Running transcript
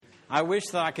I wish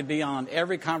that I could be on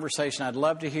every conversation. I'd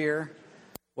love to hear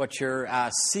what you're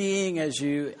seeing as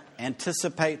you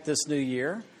anticipate this new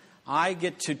year. I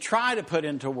get to try to put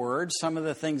into words some of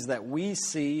the things that we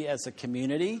see as a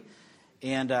community,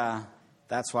 and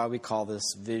that's why we call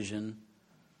this Vision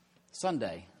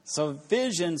Sunday. So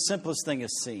vision, simplest thing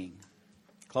is seeing.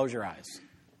 Close your eyes.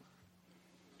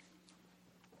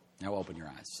 Now open your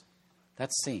eyes.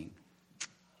 That's seeing.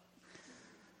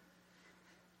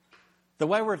 The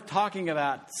way we're talking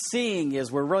about seeing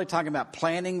is we're really talking about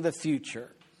planning the future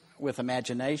with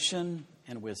imagination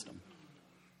and wisdom.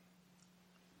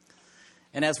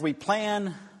 And as we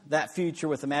plan that future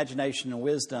with imagination and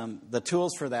wisdom, the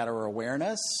tools for that are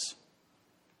awareness,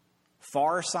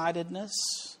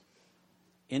 farsightedness,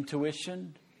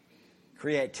 intuition,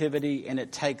 creativity, and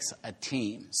it takes a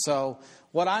team. So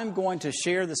what I'm going to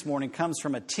share this morning comes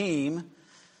from a team,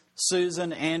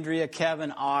 Susan, Andrea,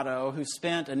 Kevin, Otto, who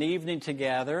spent an evening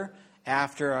together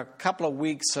after a couple of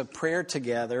weeks of prayer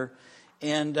together.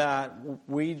 And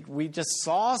we just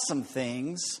saw some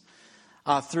things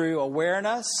through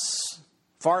awareness,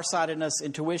 farsightedness,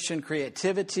 intuition,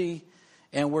 creativity.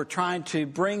 And we're trying to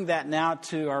bring that now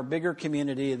to our bigger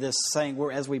community, this saying,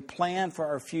 as we plan for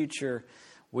our future,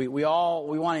 we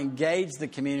want to engage the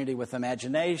community with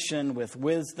imagination, with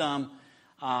wisdom.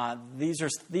 These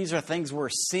are things we're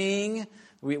seeing.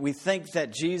 We think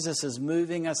that Jesus is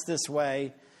moving us this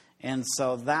way, and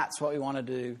so that's what we want to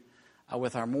do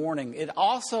with our morning. It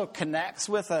also connects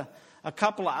with a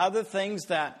couple of other things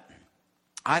that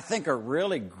I think are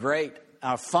really great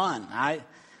fun.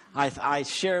 I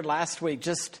shared last week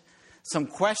just some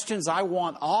questions I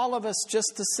want all of us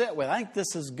just to sit with. I think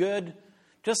this is good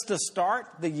just to start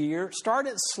the year. Start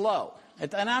it slow.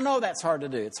 And I know that's hard to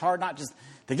do. It's hard not just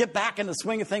to get back in the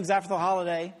swing of things after the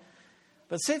holiday.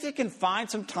 But see if you can find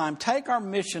some time. Take our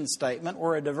mission statement.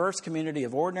 We're a diverse community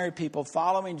of ordinary people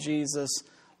following Jesus,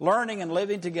 learning and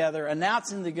living together,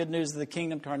 announcing the good news of the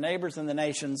kingdom to our neighbors and the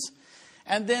nations.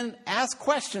 And then ask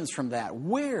questions from that.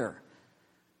 Where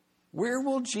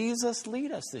will Jesus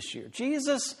lead us this year?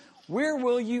 Jesus, where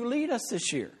will you lead us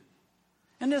this year?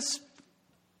 And just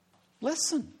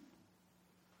listen.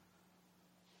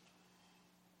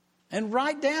 And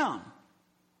write down.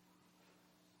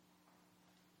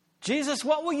 Jesus,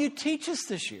 what will you teach us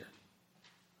this year?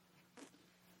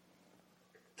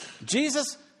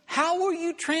 Jesus, how will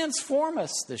you transform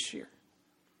us this year?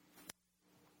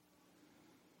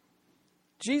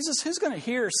 Jesus, who's going to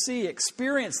hear, see,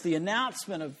 experience the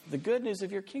announcement of the good news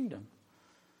of your kingdom?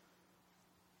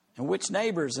 And which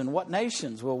neighbors and what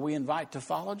nations will we invite to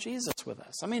follow Jesus with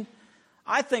us? I mean,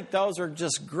 I think those are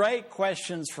just great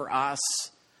questions for us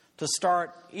to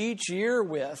start each year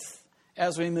with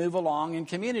as we move along in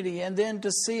community, and then to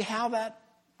see how that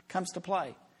comes to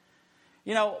play.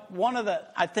 You know,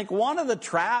 I think one of the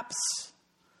traps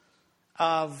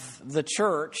of the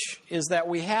church is that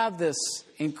we have this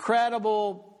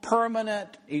incredible,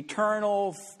 permanent,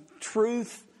 eternal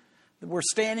truth. We're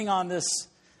standing on this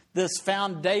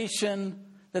foundation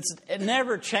that's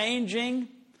never changing.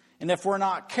 And if we're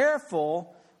not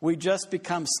careful, we just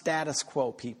become status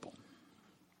quo people.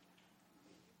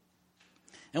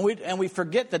 And we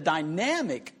forget the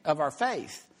dynamic of our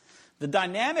faith. The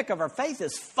dynamic of our faith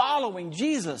is following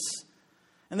Jesus.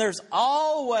 And there's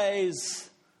always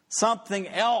something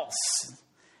else.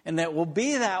 And that will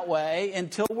be that way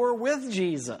until we're with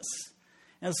Jesus.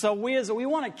 And so we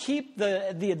want to keep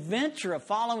the adventure of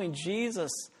following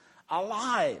Jesus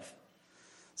alive.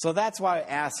 So that's why I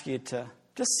ask you to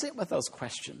just sit with those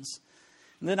questions.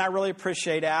 And then I really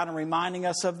appreciate Adam reminding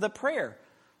us of the prayer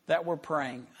that we're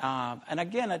praying. And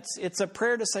again, it's a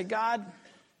prayer to say, God,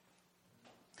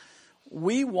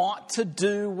 we want to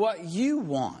do what you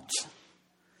want.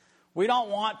 We don't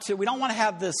want to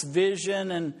have this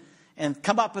vision and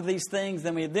come up with these things.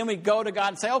 Then we go to God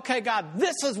and say, okay, God,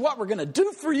 this is what we're going to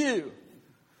do for you.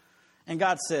 And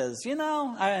God says,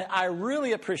 I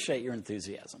really appreciate your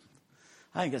enthusiasm.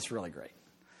 I think it's really great.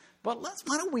 But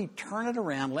why don't we turn it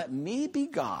around? Let me be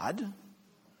God.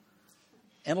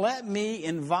 And let me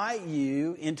invite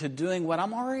you into doing what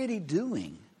I'm already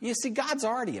doing. You see, God's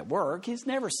already at work. He's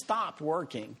never stopped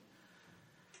working.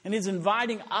 And He's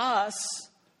inviting us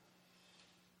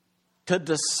to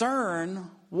discern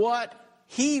what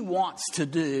He wants to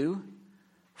do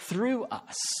through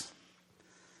us.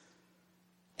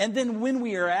 And then when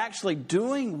we are actually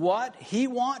doing what He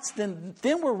wants, then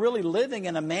we're really living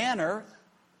in a manner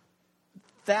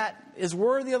that is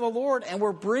worthy of the Lord, and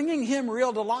we're bringing Him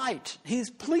real delight.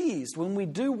 He's pleased when we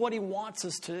do what He wants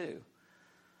us to.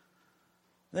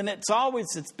 then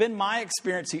it's been my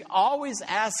experience, He always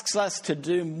asks us to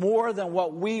do more than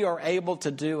what we are able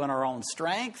to do in our own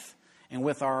strength and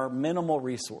with our minimal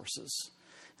resources.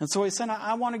 And so He said,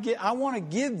 I want to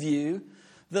give you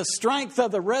the strength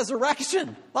of the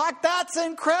resurrection. Like, that's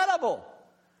incredible.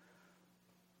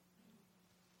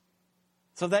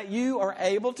 So that you are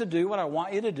able to do what I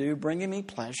want you to do, bringing me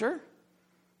pleasure.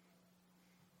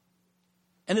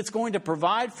 And it's going to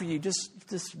provide for you just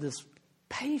this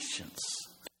patience.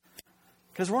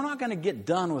 Because we're not going to get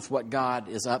done with what God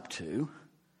is up to.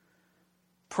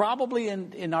 Probably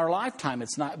in our lifetime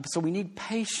it's not. So we need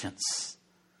patience.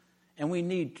 And we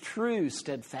need true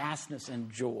steadfastness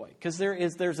and joy. Because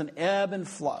there's an ebb and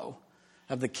flow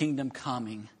of the kingdom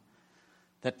coming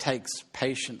that takes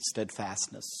patience,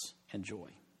 steadfastness, and joy.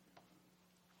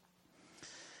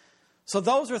 So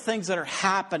those are things that are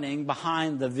happening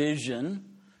behind the vision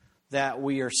that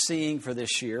we are seeing for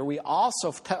this year. We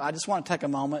also, I just want to take a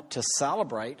moment to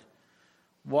celebrate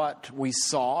what we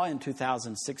saw in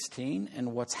 2016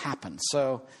 and what's happened.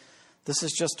 So this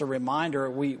is just a reminder.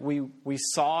 We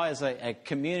saw as a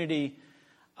community,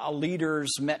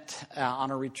 leaders met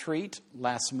on a retreat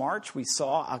last March. We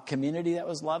saw a community that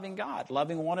was loving God,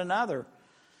 loving one another,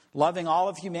 loving all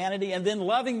of humanity, and then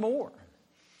loving more.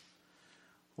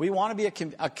 We want to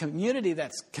be a community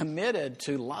that's committed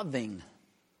to loving.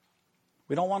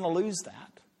 We don't want to lose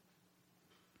that.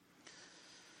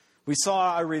 We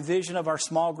saw a revision of our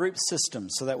small group system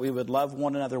so that we would love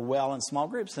one another well in small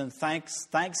groups. And thanks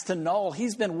to Noel,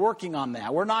 he's been working on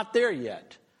that. We're not there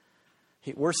yet.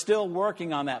 We're still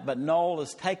working on that, but Noel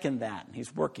has taken that and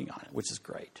he's working on it, which is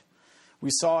great. We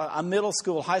saw a middle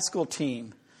school, high school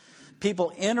team,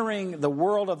 people entering the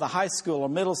world of the high school or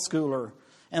middle schooler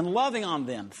and loving on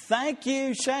them. Thank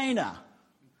you, Shayna.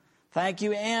 Thank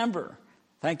you, Amber.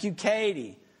 Thank you,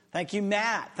 Katie. Thank you,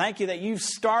 Matt. Thank you that you've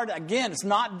started. Again, it's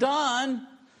not done,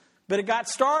 but it got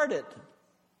started.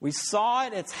 We saw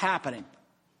it. It's happening.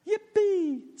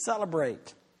 Yippee!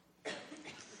 Celebrate.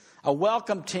 A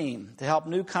welcome team to help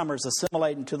newcomers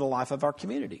assimilate into the life of our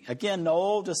community. Again,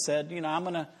 Noel just said, I'm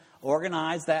going to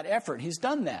organize that effort. He's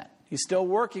done that. He's still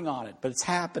working on it, but it's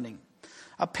happening.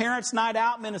 A parents' night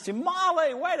out ministry.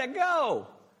 Molly, way to go.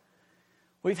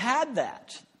 We've had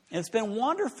that. And it's been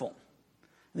wonderful.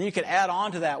 And then you could add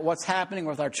on to that what's happening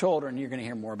with our children. You're going to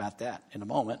hear more about that in a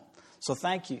moment. So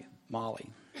thank you, Molly.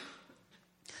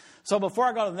 So before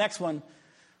I go to the next one,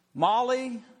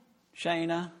 Molly,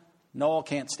 Shayna, Noel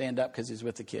can't stand up because he's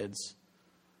with the kids.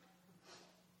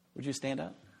 Would you stand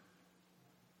up?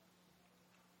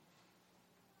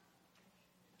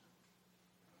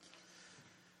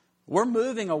 We're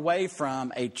moving away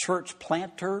from a church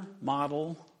planter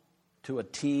model to a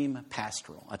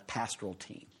pastoral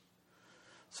team.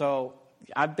 So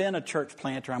I've been a church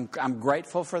planter. I'm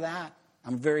grateful for that.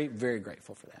 I'm very, very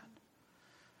grateful for that.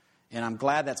 And I'm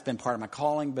glad that's been part of my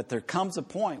calling. But there comes a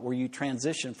point where you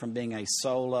transition from being a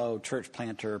solo church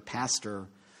planter pastor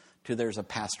to there's a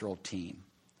pastoral team.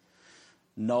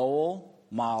 Noel,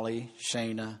 Molly,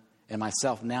 Shayna, and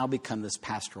myself now become this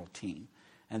pastoral team.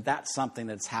 And that's something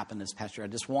that's happened this past year. I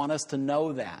just want us to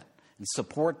know that and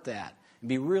support that and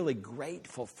be really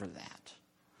grateful for that.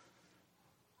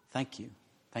 Thank you.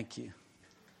 Thank you.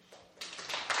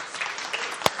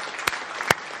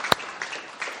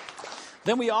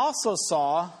 Then we also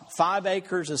saw 5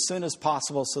 acres as soon as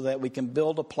possible so that we can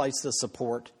build a place to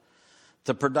support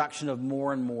the production of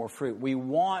more and more fruit. We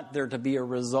want there to be a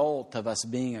result of us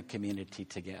being a community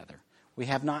together. We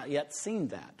have not yet seen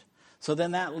that. So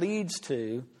then that leads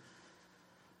to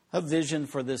a vision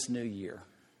for this new year.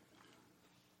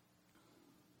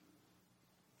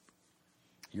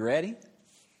 You ready?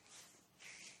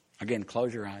 Again,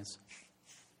 close your eyes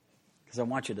because I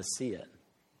want you to see it.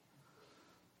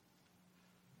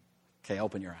 Okay,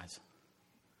 open your eyes.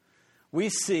 We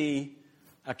see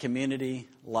a community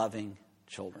loving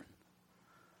children.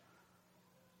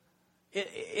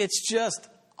 It's just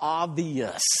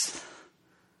obvious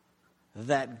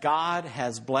that God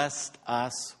has blessed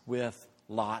us with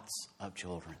lots of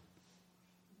children.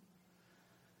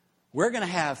 We're going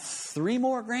to have 3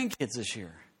 more grandkids this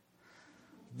year.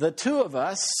 The 2 of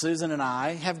us, Susan and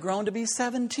I, have grown to be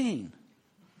 17.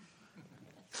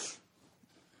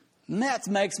 And that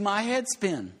makes my head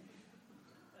spin.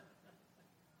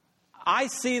 I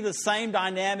see the same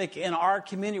dynamic in our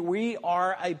community.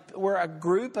 We're a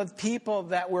group of people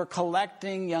that we're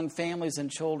collecting young families and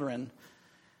children.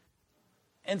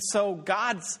 And so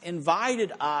God's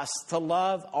invited us to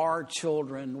love our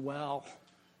children well.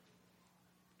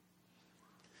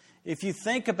 If you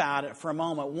think about it for a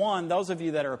moment, one, those of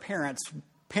you that are parents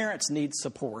need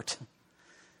support.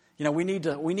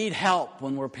 we need help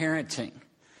when we're parenting.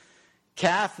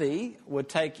 Kathy would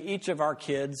take each of our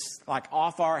kids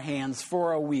off our hands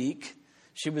for a week.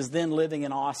 She was then living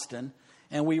in Austin,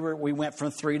 and we went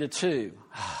from 3 to 2.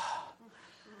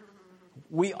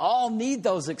 We all need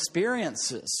those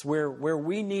experiences where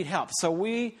we need help. So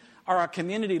we are a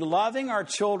community loving our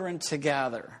children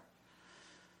together.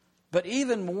 But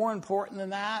even more important than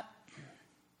that,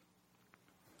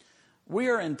 we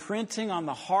are imprinting on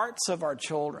the hearts of our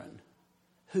children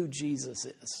who Jesus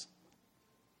is.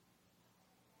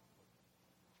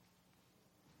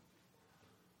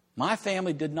 My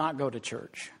family did not go to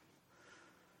church.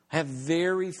 I have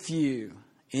very few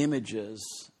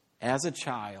images as a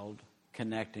child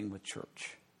connecting with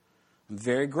church. I'm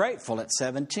very grateful at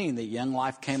 17 that Young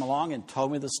Life came along and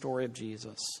told me the story of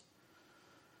Jesus.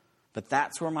 But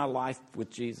that's where my life with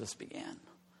Jesus began.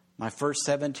 My first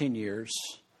 17 years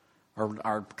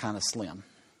are kind of slim.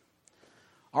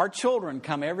 Our children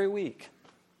come every week.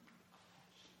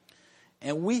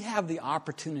 And we have the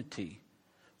opportunity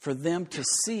for them to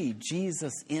see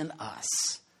Jesus in us.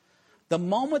 The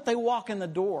moment they walk in the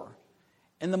door,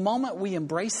 and the moment we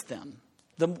embrace them,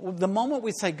 the moment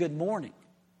we say good morning,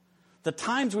 the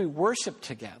times we worship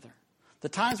together, the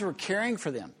times we're caring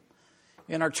for them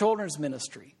in our children's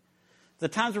ministry, the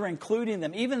times we're including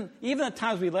them, even the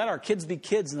times we let our kids be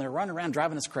kids and they're running around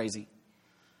driving us crazy.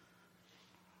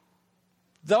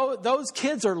 Those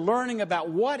kids are learning about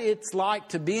what it's like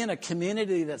to be in a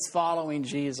community that's following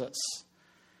Jesus.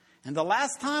 And the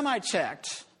last time I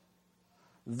checked,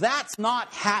 that's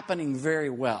not happening very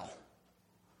well.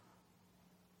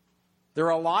 There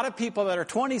are a lot of people that are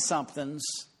 20-somethings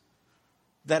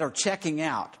that are checking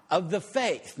out of the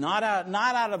faith, not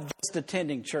out of just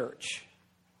attending church.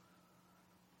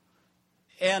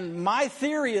 And my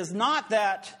theory is not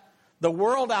that the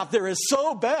world out there is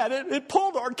so bad, it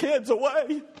pulled our kids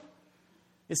away.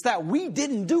 It's that we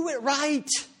didn't do it right.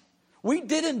 We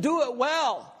didn't do it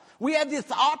well. We had this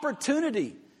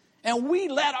opportunity, and we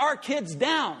let our kids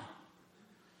down.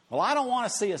 Well, I don't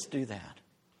want to see us do that.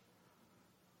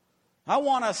 I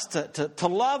want us to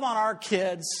love on our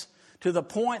kids to the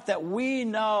point that we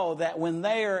know that when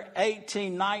they are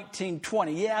 18, 19,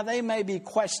 20, they may be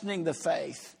questioning the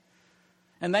faith.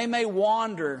 And they may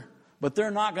wander, but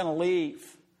they're not going to leave.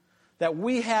 That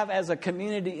we have as a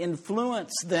community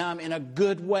influenced them in a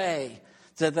good way,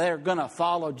 that they're going to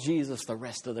follow Jesus the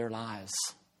rest of their lives.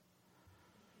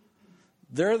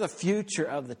 They're the future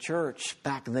of the church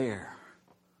back there.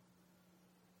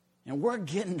 And we're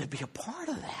getting to be a part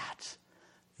of that.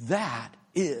 That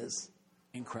is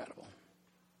incredible.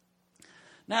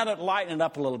 Now to lighten it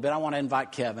up a little bit, I want to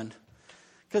invite Kevin.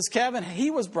 Because Kevin,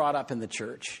 he was brought up in the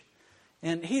church.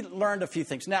 And he learned a few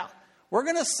things. Now, we're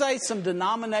going to say some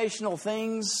denominational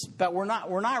things, but we're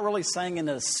not really saying in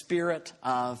the spirit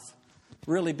of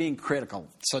really being critical.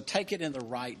 So take it in the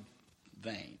right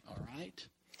vein, all right?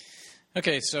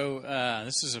 Okay, so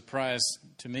this is a surprise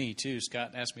to me, too.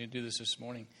 Scott asked me to do this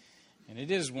morning. And it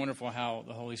is wonderful how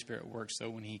the Holy Spirit works, though,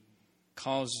 when He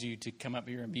calls you to come up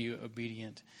here and be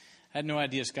obedient. I had no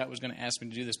idea Scott was going to ask me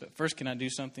to do this, but first, can I do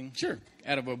something? Sure.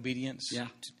 Out of obedience? Yeah.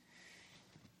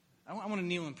 I want to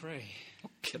kneel and pray.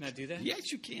 Can I do that?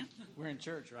 Yes, you can. We're in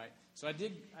church, right? So I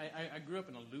grew up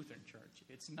in a Lutheran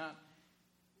church.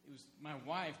 My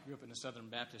wife grew up in a Southern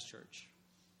Baptist church.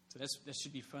 So that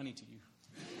should be funny to you.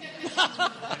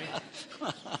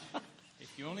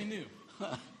 If you only knew.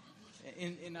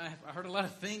 And I heard a lot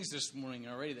of things this morning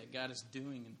already that God is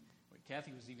doing. And what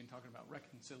Kathy was even talking about,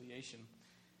 reconciliation.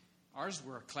 Ours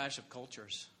were a clash of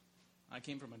cultures. I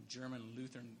came from a German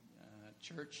Lutheran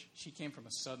church. She came from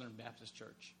a Southern Baptist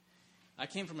church. I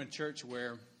came from a church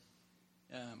where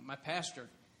my pastor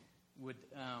would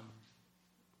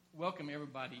welcome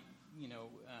everybody,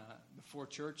 before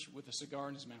church with a cigar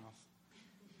in his mouth.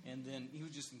 And then he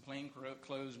was just in plain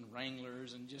clothes and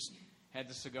Wranglers and just had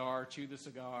the cigar, chewed the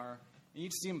cigar. And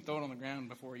you'd see him throw it on the ground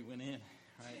before he went in.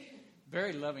 Right?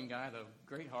 Very loving guy, though.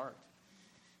 Great heart.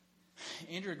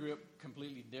 Andrew grew up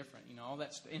completely different. All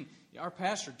that stuff. And our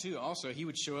pastor, too, also, he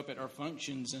would show up at our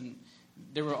functions, and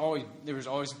there was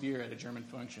always beer at a German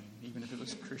function, even if it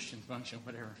was a Christian function,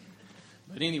 whatever.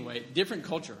 But anyway, different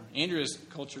culture. Andrew's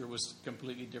culture was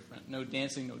completely different. No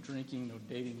dancing, no drinking, no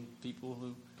dating people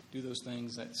who do those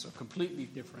things. That's so completely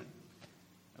different.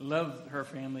 I love her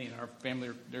family, and our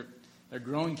family, they're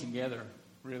growing together,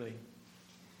 really.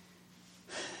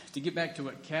 To get back to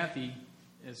what Kathy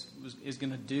is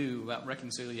going to do about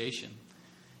reconciliation,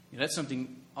 that's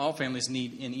something all families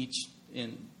need in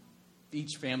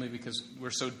each family because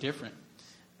we're so different.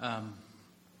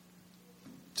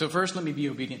 So first, let me be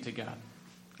obedient to God.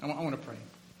 I want to pray.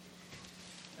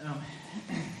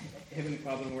 Heavenly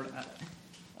Father, Lord,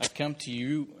 I come to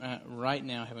you right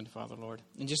now, Heavenly Father, Lord,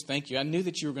 and just thank you. I knew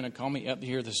that you were going to call me up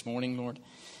here this morning, Lord.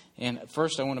 And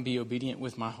first, I want to be obedient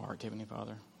with my heart, Heavenly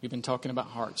Father. We've been talking about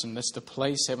hearts, and that's the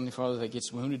place, Heavenly Father, that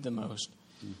gets wounded the most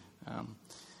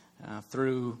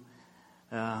through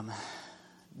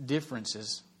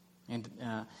differences and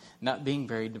not being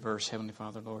very diverse, Heavenly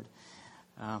Father, Lord.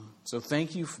 So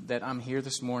thank you that I'm here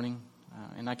this morning,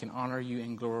 and I can honor you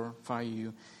and glorify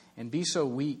you and be so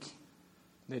weak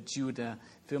that you would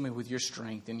fill me with your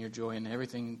strength and your joy and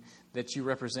everything that you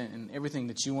represent and everything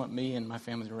that you want me and my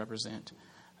family to represent.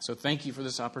 So thank you for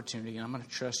this opportunity, and I'm going to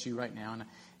trust you right now. And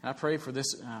I pray for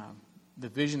this, the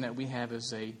vision that we have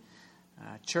as a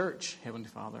church, Heavenly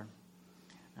Father,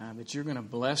 that you're going to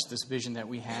bless this vision that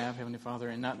we have, Heavenly Father,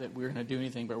 and not that we're going to do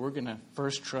anything, but we're going to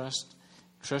first trust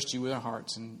you with our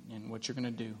hearts and what you're going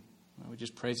to do. We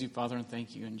just praise you, Father, and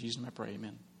thank you. In Jesus' name I pray,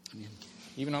 amen. Amen.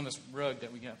 Even on this rug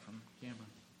that we got from Cameron.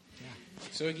 Yeah.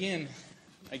 So again,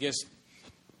 I guess,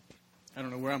 I don't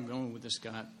know where I'm going with this,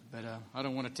 Scott, but I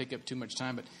don't want to take up too much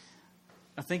time, but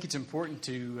I think it's important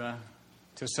to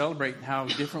celebrate how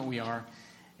different we are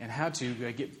and how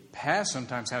to get past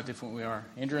sometimes how different we are.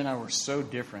 Andrew and I were so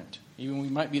different. Even we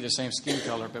might be the same skin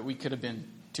color, but we could have been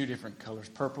two different colors,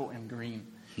 purple and green,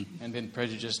 and been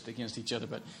prejudiced against each other.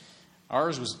 But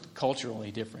ours was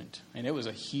culturally different, and it was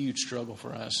a huge struggle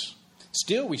for us.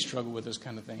 Still, we struggle with those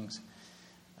kind of things.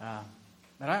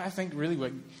 But I think really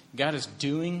what God is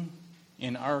doing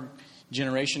in our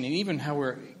generation, and even how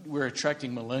we're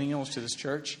attracting millennials to this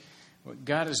church, what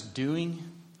God is doing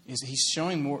is He's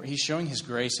showing His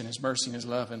grace and His mercy and His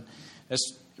love, and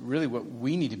that's really what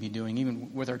we need to be doing,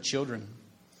 even with our children.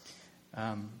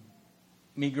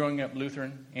 Me growing up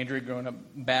Lutheran, Andrea growing up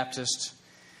Baptist,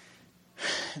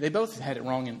 they both had it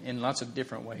wrong in lots of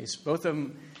different ways. Both of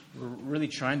them were really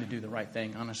trying to do the right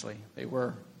thing, honestly. They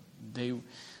were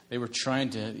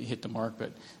trying to hit the mark,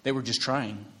 but they were just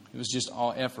trying. It was just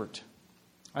all effort.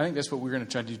 I think that's what we're going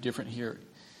to try to do different here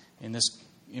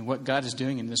in what God is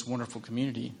doing in this wonderful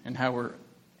community and how we're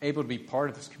able to be part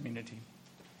of this community.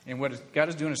 And God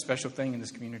is doing a special thing in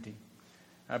this community.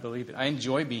 I believe it. I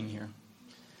enjoy being here.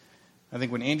 I think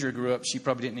when Andrea grew up, she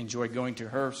probably didn't enjoy going to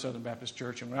her Southern Baptist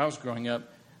church. And when I was growing up,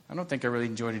 I don't think I really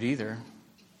enjoyed it either.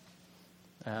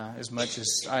 As much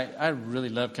as I really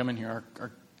love coming here.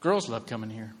 Our girls love coming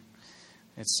here.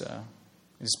 It's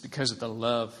because of the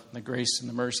love, the grace, and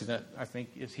the mercy that I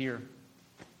think is here.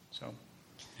 So,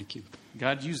 thank you.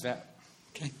 God used that.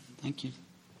 Okay, thank you.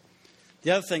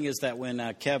 The other thing is that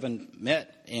when Kevin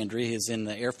met Andrea, he's in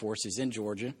the Air Force, he's in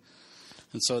Georgia.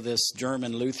 And so this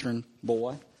German Lutheran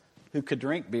boy who could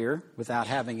drink beer without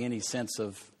having any sense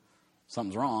of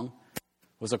something's wrong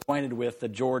was acquainted with the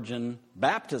Georgian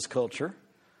Baptist culture,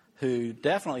 who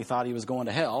definitely thought he was going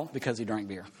to hell because he drank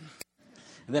beer.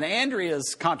 And then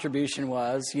Andrea's contribution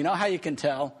was, you know how you can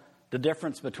tell the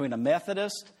difference between a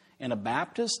Methodist and a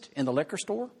Baptist in the liquor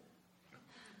store?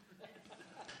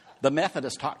 The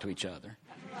Methodists talk to each other.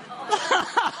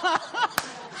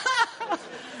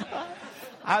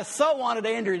 I so wanted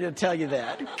Andrea to tell you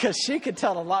that because she could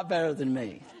tell a lot better than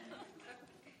me.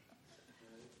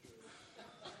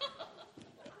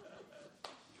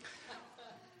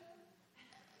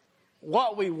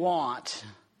 What we want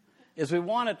is we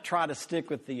want to try to stick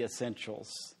with the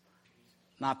essentials,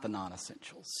 not the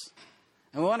non-essentials.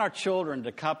 And we want our children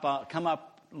to come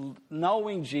up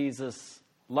knowing Jesus,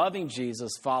 loving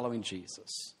Jesus, following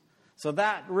Jesus. So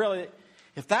that really,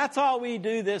 if that's all we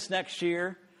do this next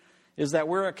year, is that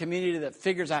we're a community that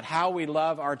figures out how we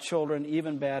love our children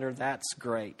even better, that's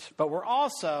great. But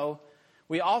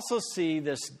we also see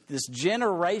this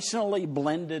generationally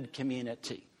blended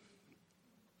community.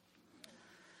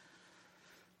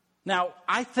 Now,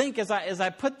 I think as I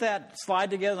put that slide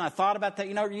together and I thought about that,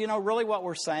 you know really what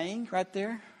we're saying right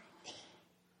there?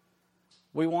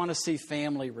 We want to see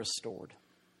family restored.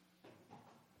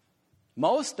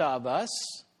 Most of us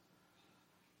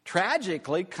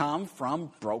tragically come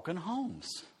from broken homes.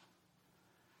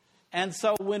 And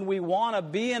so when we want to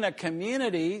be in a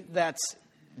community that's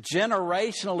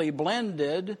generationally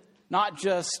blended, not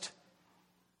just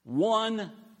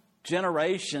one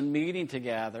generation meeting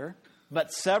together,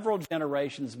 but several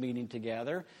generations meeting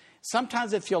together.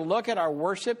 Sometimes if you look at our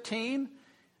worship team,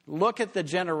 look at the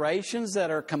generations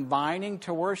that are combining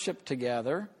to worship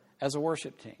together as a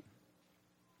worship team.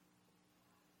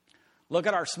 Look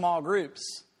at our small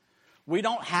groups. We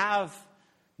don't have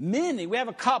many. We have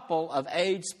a couple of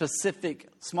age-specific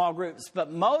small groups, but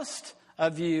most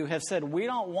of you have said we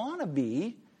don't want to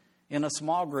be in a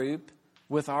small group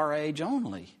with our age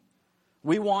only.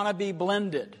 We want to be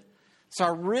blended. So I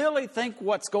really think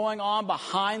what's going on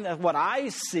behind that, what I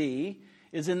see,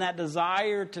 is in that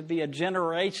desire to be a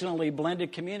generationally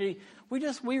blended community.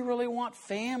 We really want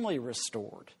family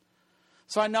restored.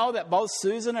 So I know that both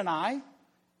Susan and I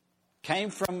came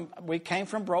from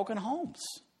broken homes.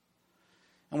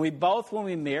 And we both, when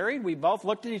we married, we both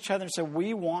looked at each other and said,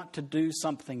 we want to do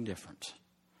something different.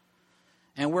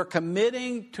 And we're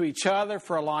committing to each other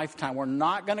for a lifetime. We're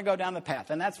not going to go down the path.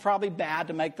 And that's probably bad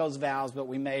to make those vows, but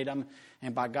we made them.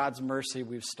 And by God's mercy,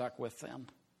 we've stuck with them.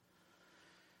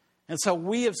 And so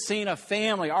we have seen a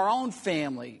family, our own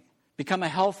family, become a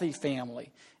healthy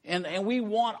family. And we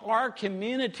want our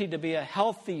community to be a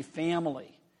healthy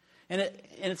family. And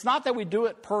it's not that we do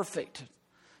it perfect,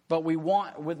 but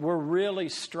we're really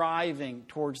striving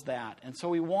towards that. And so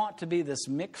we want to be this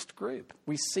mixed group.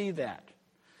 We see that.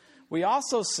 We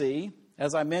also see,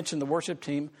 as I mentioned, the worship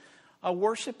team, a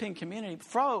worshiping community.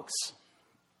 Folks,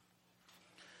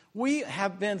 we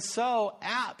have been so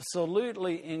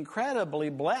absolutely incredibly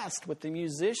blessed with the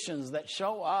musicians that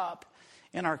show up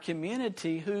in our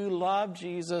community who love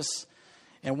Jesus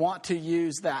and want to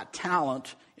use that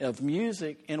talent of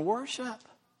music in worship.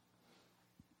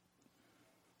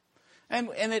 And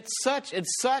it's such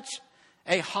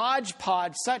a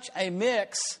hodgepodge, such a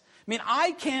mix. I mean,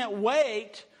 I can't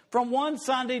wait from one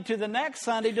Sunday to the next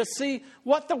Sunday to see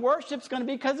what the worship's going to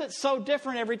be, because it's so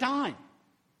different every time.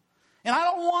 And I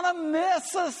don't want to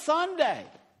miss a Sunday,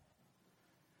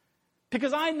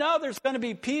 because I know there's going to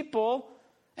be people,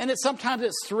 and sometimes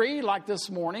it's 3 like this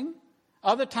morning.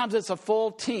 Other times it's a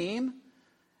full team.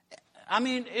 I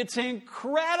mean, it's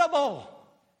incredible.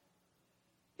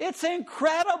 It's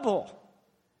incredible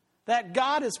that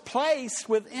God has placed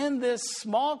within this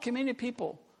small community of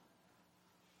people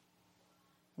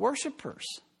worshipers.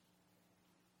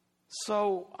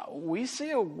 So we see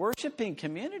a worshiping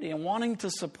community and wanting to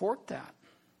support that.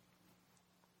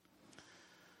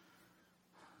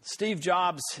 Steve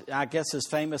Jobs, I guess, is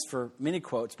famous for many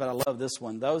quotes, but I love this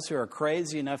one. Those who are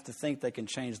crazy enough to think they can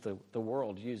change the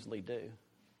world usually do.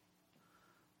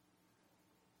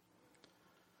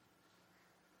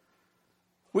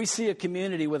 We see a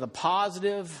community with a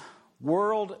positive,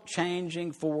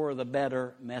 world-changing for the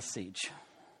better message.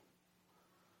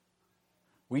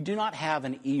 We do not have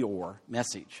an Eeyore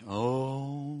message.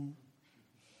 Oh,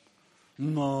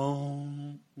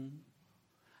 no.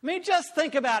 I mean, just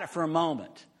think about it for a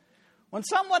moment. When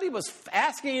somebody was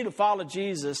asking you to follow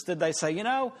Jesus, did they say, I'm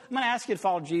going to ask you to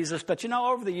follow Jesus, but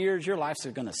over the years, your life's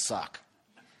going to suck.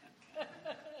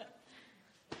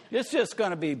 It's just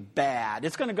going to be bad.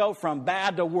 It's going to go from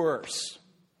bad to worse.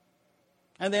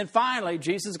 And then finally,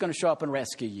 Jesus is going to show up and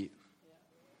rescue you.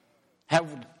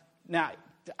 Now,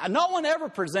 no one ever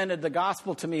presented the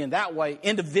gospel to me in that way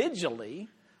individually.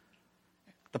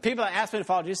 The people that asked me to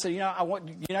follow Jesus said,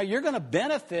 you're going to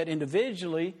benefit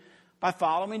individually by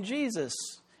following Jesus.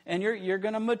 And you're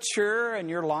going to mature in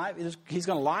your life. He's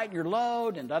going to lighten your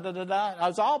load and da-da-da-da. It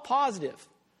was all positive.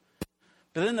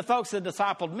 But then the folks that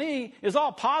discipled me, it was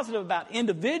all positive about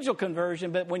individual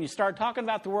conversion. But when you start talking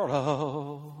about the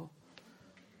world,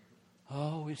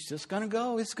 it's just going to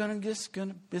go. It's going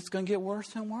to get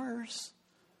worse and worse.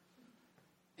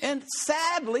 And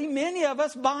sadly, many of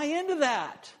us buy into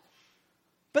that.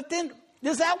 But then,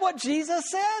 is that what Jesus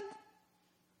said?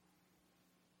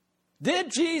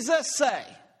 Did Jesus say?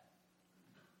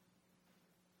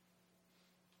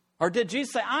 Or did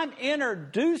Jesus say, I'm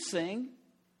introducing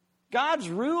God's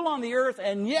rule on the earth,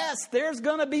 and yes, there's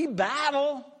going to be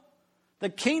battle. The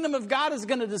kingdom of God is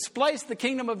going to displace the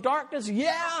kingdom of darkness.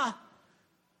 Yeah.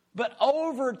 But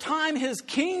over time, his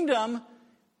kingdom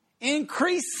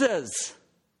increases.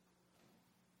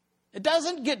 It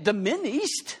doesn't get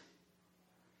diminished.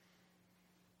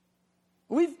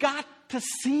 We've got to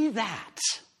see that.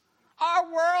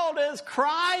 Our world is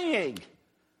crying.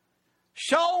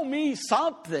 Show me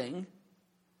something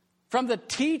from the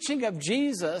teaching of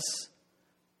Jesus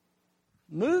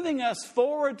moving us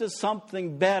forward to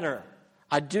something better.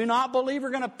 I do not believe we're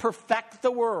going to perfect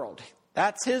the world.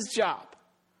 That's his job.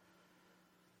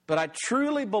 But I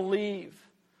truly believe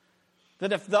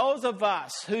that if those of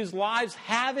us whose lives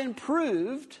have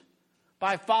improved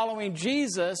by following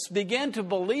Jesus begin to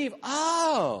believe,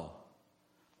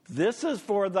 this is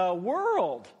for the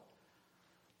world,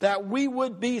 that we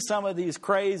would be some of these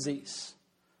crazies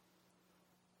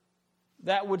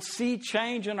that would see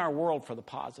change in our world for the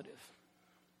positive.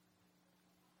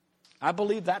 I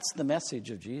believe that's the message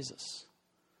of Jesus.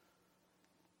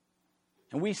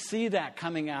 And we see that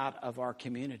coming out of our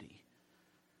community.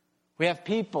 We have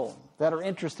people that are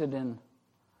interested in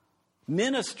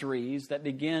ministries that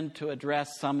begin to address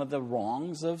some of the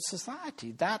wrongs of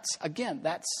society. That's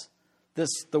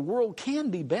the world can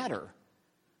be better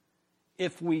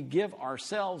if we give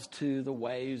ourselves to the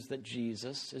ways that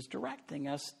Jesus is directing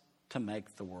us to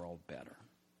make the world better.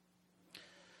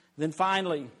 Then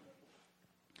finally,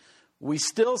 we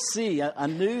still see a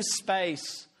new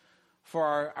space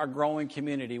for our growing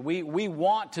community. We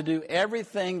want to do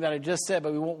everything that I just said,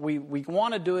 but we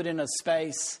want to do it in a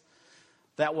space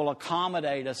that will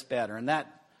accommodate us better. And that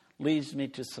leads me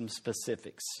to some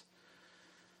specifics.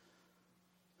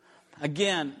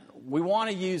 Again, we want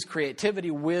to use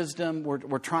creativity, wisdom.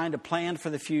 We're trying to plan for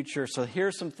the future. So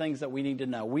here's some things that we need to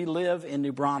know. We live in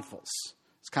New Braunfels.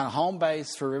 It's kind of home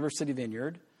base for River City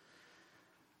Vineyard.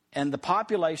 And the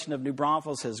population of New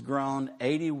Braunfels has grown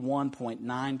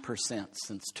 81.9%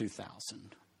 since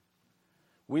 2000.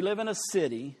 We live in a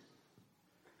city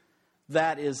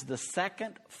that is the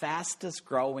second fastest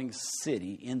growing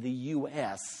city in the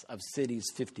U.S. of cities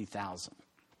 50,000.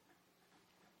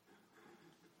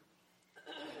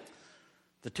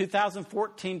 The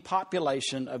 2014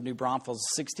 population of New Braunfels is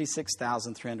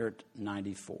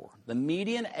 66,394. The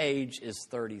median age is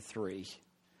 33.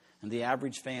 And the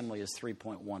average family is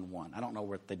 3.11. I don't know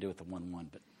what they do with the 11,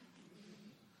 but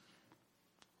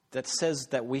that says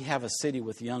that we have a city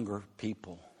with younger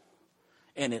people,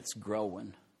 and it's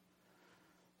growing.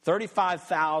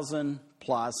 35,000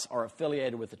 plus are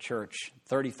affiliated with the church.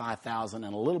 35,000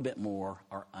 and a little bit more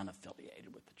are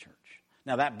unaffiliated with the church.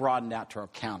 Now, that broadened out to our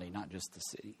county, not just the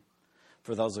city,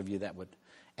 for those of you that would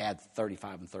add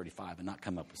 35 and 35 and not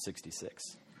come up with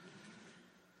 66.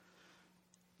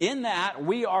 In that,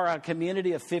 we are a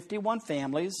community of 51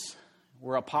 families.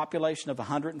 We're a population of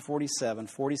 147,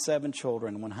 47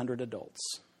 children, 100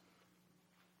 adults.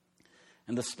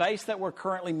 And the space that we're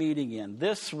currently meeting in,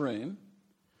 this room,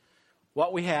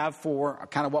 what we have for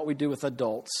kind of what we do with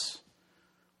adults,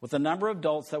 with the number of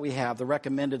adults that we have, the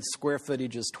recommended square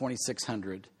footage is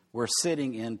 2,600. We're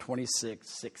sitting in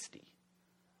 2,660.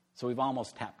 So we've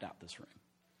almost tapped out this room.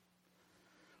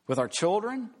 With our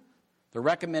children, the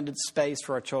recommended space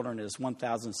for our children is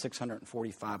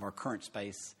 1,645. Our current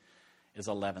space is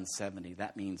 1,170.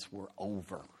 That means we're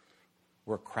over.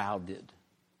 We're crowded.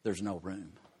 There's no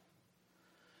room.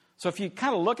 So if you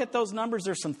kind of look at those numbers,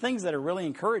 there's some things that are really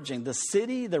encouraging. The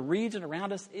city, the region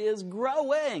around us is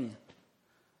growing.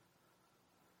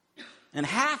 And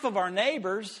half of our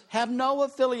neighbors have no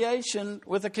affiliation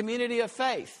with a community of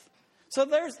faith. So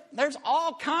there's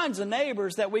all kinds of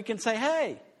neighbors that we can say,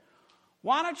 hey,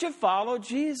 why don't you follow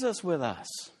Jesus with us?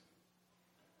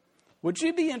 Would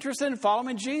you be interested in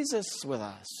following Jesus with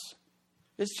us?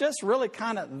 It's just really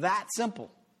kind of that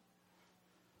simple.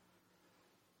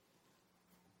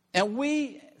 And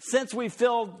since we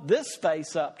filled this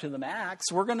space up to the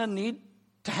max, we're going to need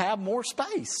to have more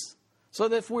space. So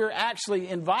that if we're actually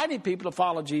inviting people to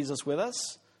follow Jesus with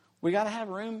us, we got to have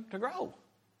room to grow.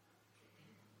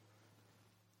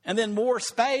 And then more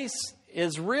space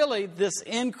is really this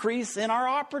increase in our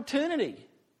opportunity.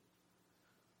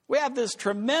 We have this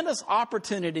tremendous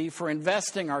opportunity for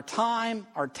investing our time,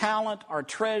 our talent, our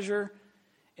treasure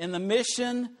in the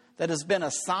mission that has been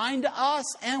assigned to us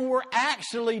and we're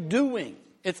actually doing.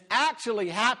 It's actually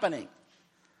happening.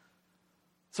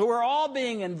 So we're all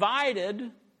being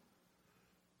invited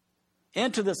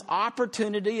into this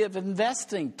opportunity of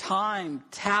investing time,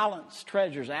 talents,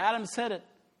 treasures. Adam said it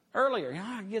earlier.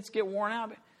 I get worn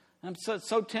out. I'm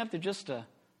so tempted just to,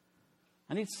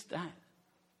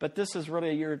 but this is really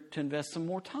a year to invest some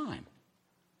more time.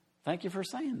 Thank you for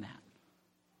saying that.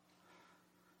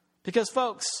 Because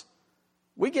folks,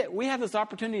 we have this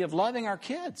opportunity of loving our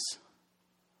kids,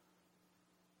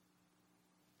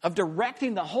 of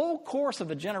directing the whole course of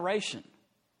a generation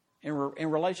in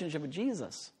relationship with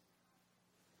Jesus.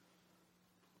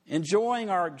 Enjoying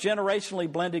our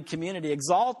generationally blended community,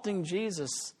 exalting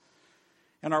Jesus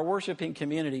in our worshiping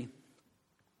community,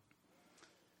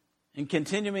 and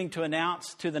continuing to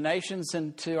announce to the nations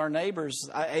and to our neighbors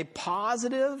a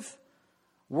positive,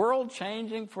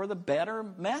 world-changing for the better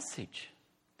message.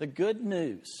 The good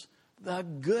news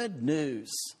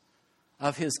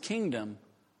of His kingdom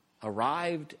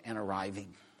arrived and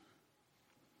arriving.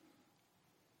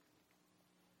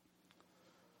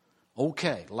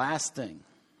 Okay, last thing.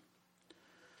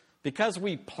 Because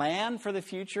we plan for the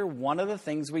future, one of the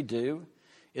things we do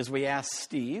is we ask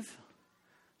Steve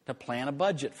to plan a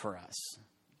budget for us.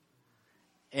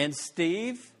 And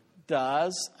Steve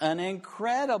does an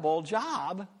incredible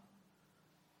job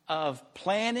of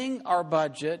planning our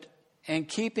budget and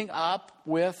keeping up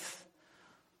with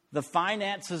the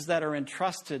finances that are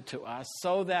entrusted to us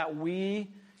so that we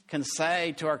can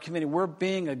say to our community, we're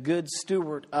being a good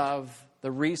steward of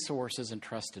the resources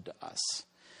entrusted to us.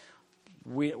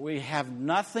 We have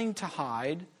nothing to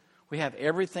hide. We have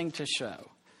everything to show.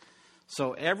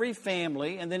 So every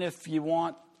family, and then if you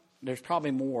want, there's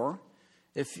probably more.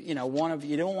 If one of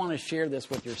you don't want to share this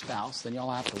with your spouse, then you'll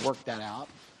have to work that out,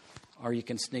 or you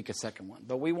can sneak a second one.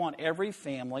 But we want every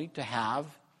family to have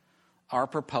our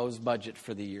proposed budget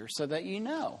for the year, so that you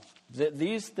know that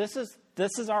this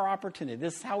is our opportunity.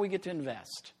 This is how we get to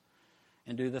invest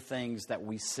and do the things that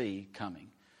we see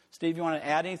coming. Steve, you want to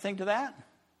add anything to that?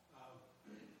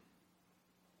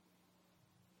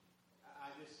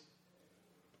 I just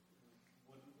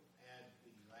would add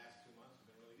the last 2 months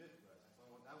have been really good for us.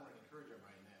 I want to encourage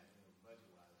everybody in that,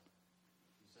 budget-wise.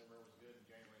 December was good, and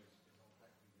January is on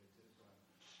track to be good too. So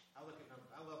I look at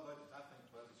numbers. I love budgets. I think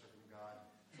budgets are from God.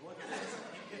 So look at this.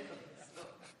 So,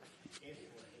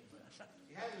 anyway, but if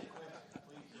you have any questions,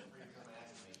 please feel free to come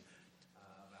ask me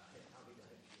about it. I'll be glad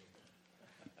to share.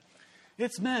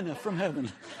 It's manna from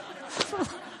heaven.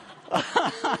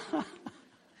 I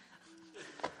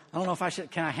don't know if I should.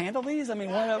 Can I handle these? I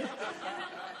mean, one of. I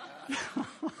get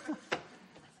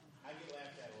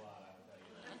laughed at a lot,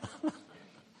 I will tell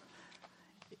you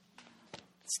that.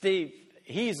 Steve,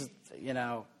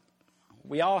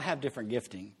 we all have different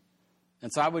gifting.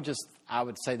 And so I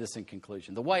would say this in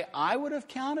conclusion. The way I would have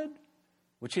counted,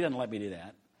 which he doesn't let me do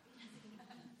that,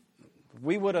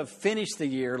 we would have finished the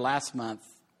year last month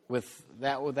with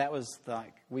that was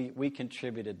like we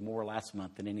contributed more last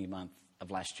month than any month of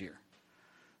last year.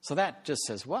 So that just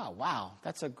says, wow,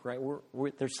 that's a great,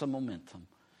 there's some momentum.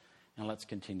 And let's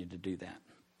continue to do that.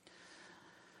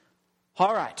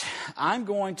 All right, I'm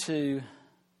going to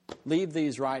leave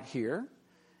these right here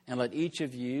and let each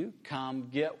of you come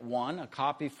get one, a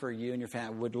copy for you and your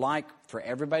family. I would like for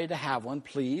everybody to have one.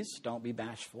 Please don't be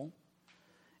bashful.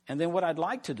 And then what I'd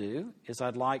like to do is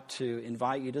I'd like to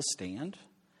invite you to stand.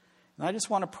 And I just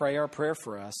want to pray our prayer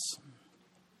for us.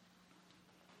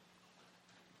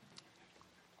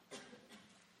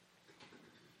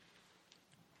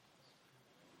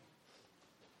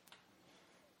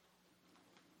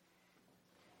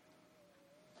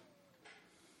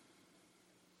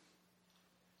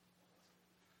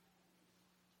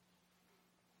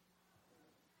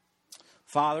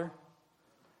 Father,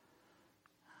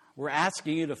 we're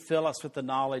asking you to fill us with the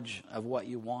knowledge of what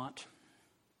you want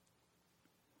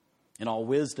in all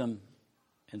wisdom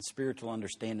and spiritual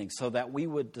understanding, so that we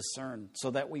would discern,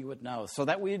 so that we would know, so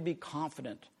that we would be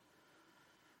confident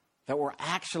that we're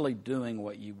actually doing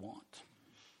what you want.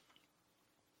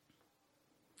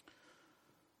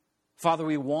 Father,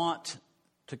 we want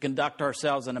to conduct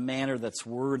ourselves in a manner that's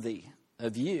worthy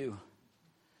of you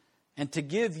and to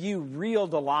give you real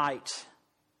delight.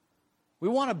 We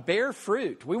want to bear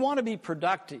fruit. We want to be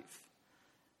productive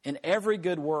in every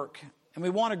good work. And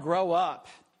we want to grow up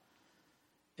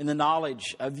in the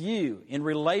knowledge of you, in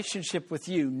relationship with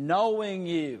you,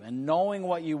 and knowing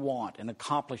what you want and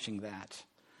accomplishing that.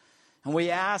 And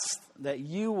we ask that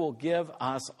you will give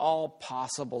us all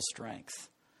possible strength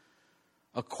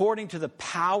according to the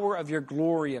power of your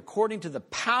glory, according to the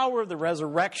power of the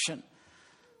resurrection,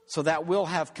 so that we'll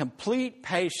have complete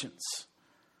patience.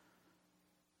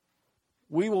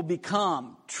 We will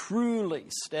become truly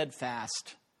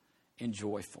steadfast and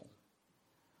joyful.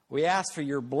 We ask for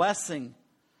your blessing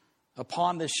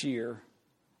upon this year.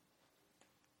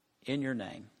 In your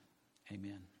name,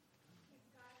 amen.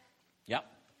 Yep.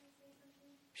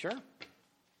 Sure.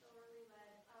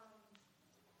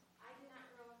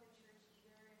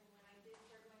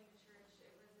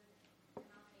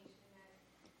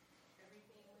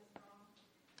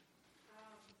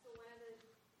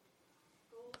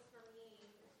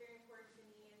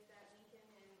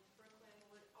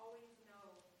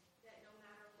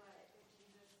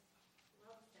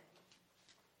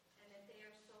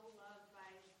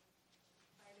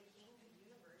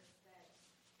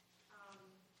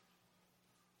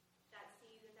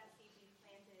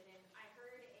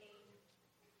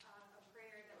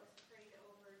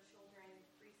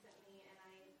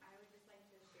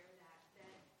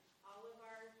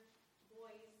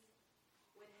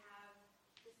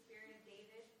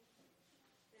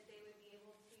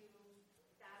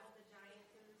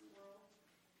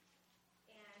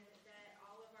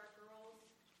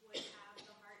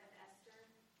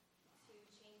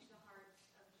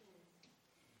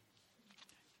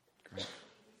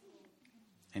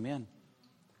 Amen.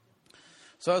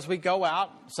 So as we go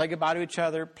out, say goodbye to each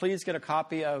other. Please get a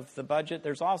copy of the budget.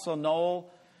 There's also,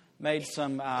 Noel made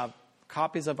some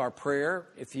copies of our prayer.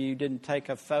 If you didn't take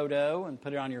a photo and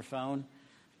put it on your phone,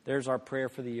 there's our prayer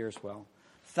for the year as well.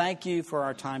 Thank you for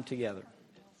our time together.